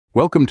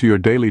Welcome to your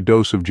daily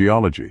dose of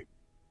geology.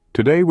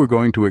 Today we're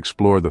going to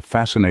explore the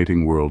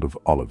fascinating world of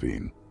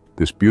olivine.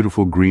 This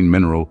beautiful green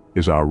mineral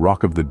is our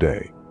rock of the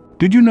day.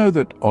 Did you know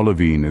that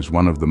olivine is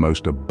one of the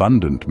most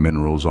abundant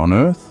minerals on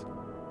Earth?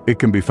 It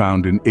can be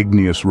found in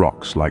igneous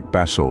rocks like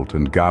basalt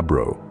and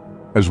gabbro,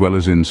 as well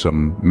as in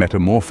some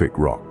metamorphic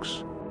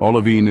rocks.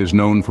 Olivine is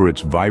known for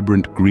its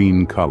vibrant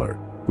green color,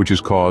 which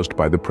is caused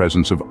by the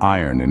presence of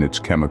iron in its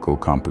chemical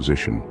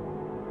composition.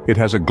 It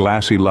has a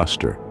glassy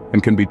luster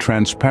and can be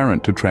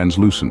transparent to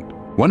translucent.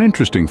 One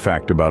interesting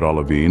fact about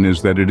olivine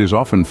is that it is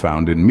often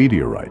found in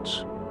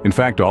meteorites. In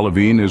fact,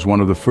 olivine is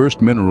one of the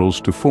first minerals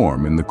to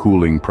form in the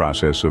cooling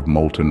process of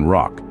molten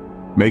rock,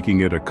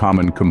 making it a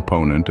common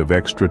component of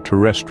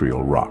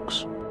extraterrestrial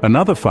rocks.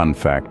 Another fun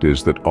fact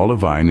is that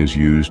olivine is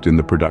used in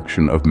the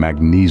production of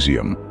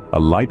magnesium, a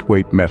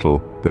lightweight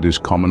metal that is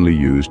commonly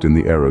used in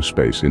the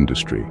aerospace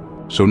industry.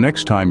 So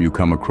next time you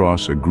come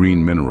across a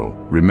green mineral,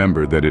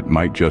 remember that it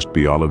might just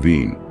be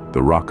olivine,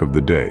 the rock of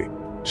the day.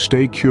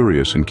 Stay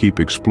curious and keep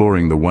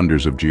exploring the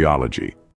wonders of geology.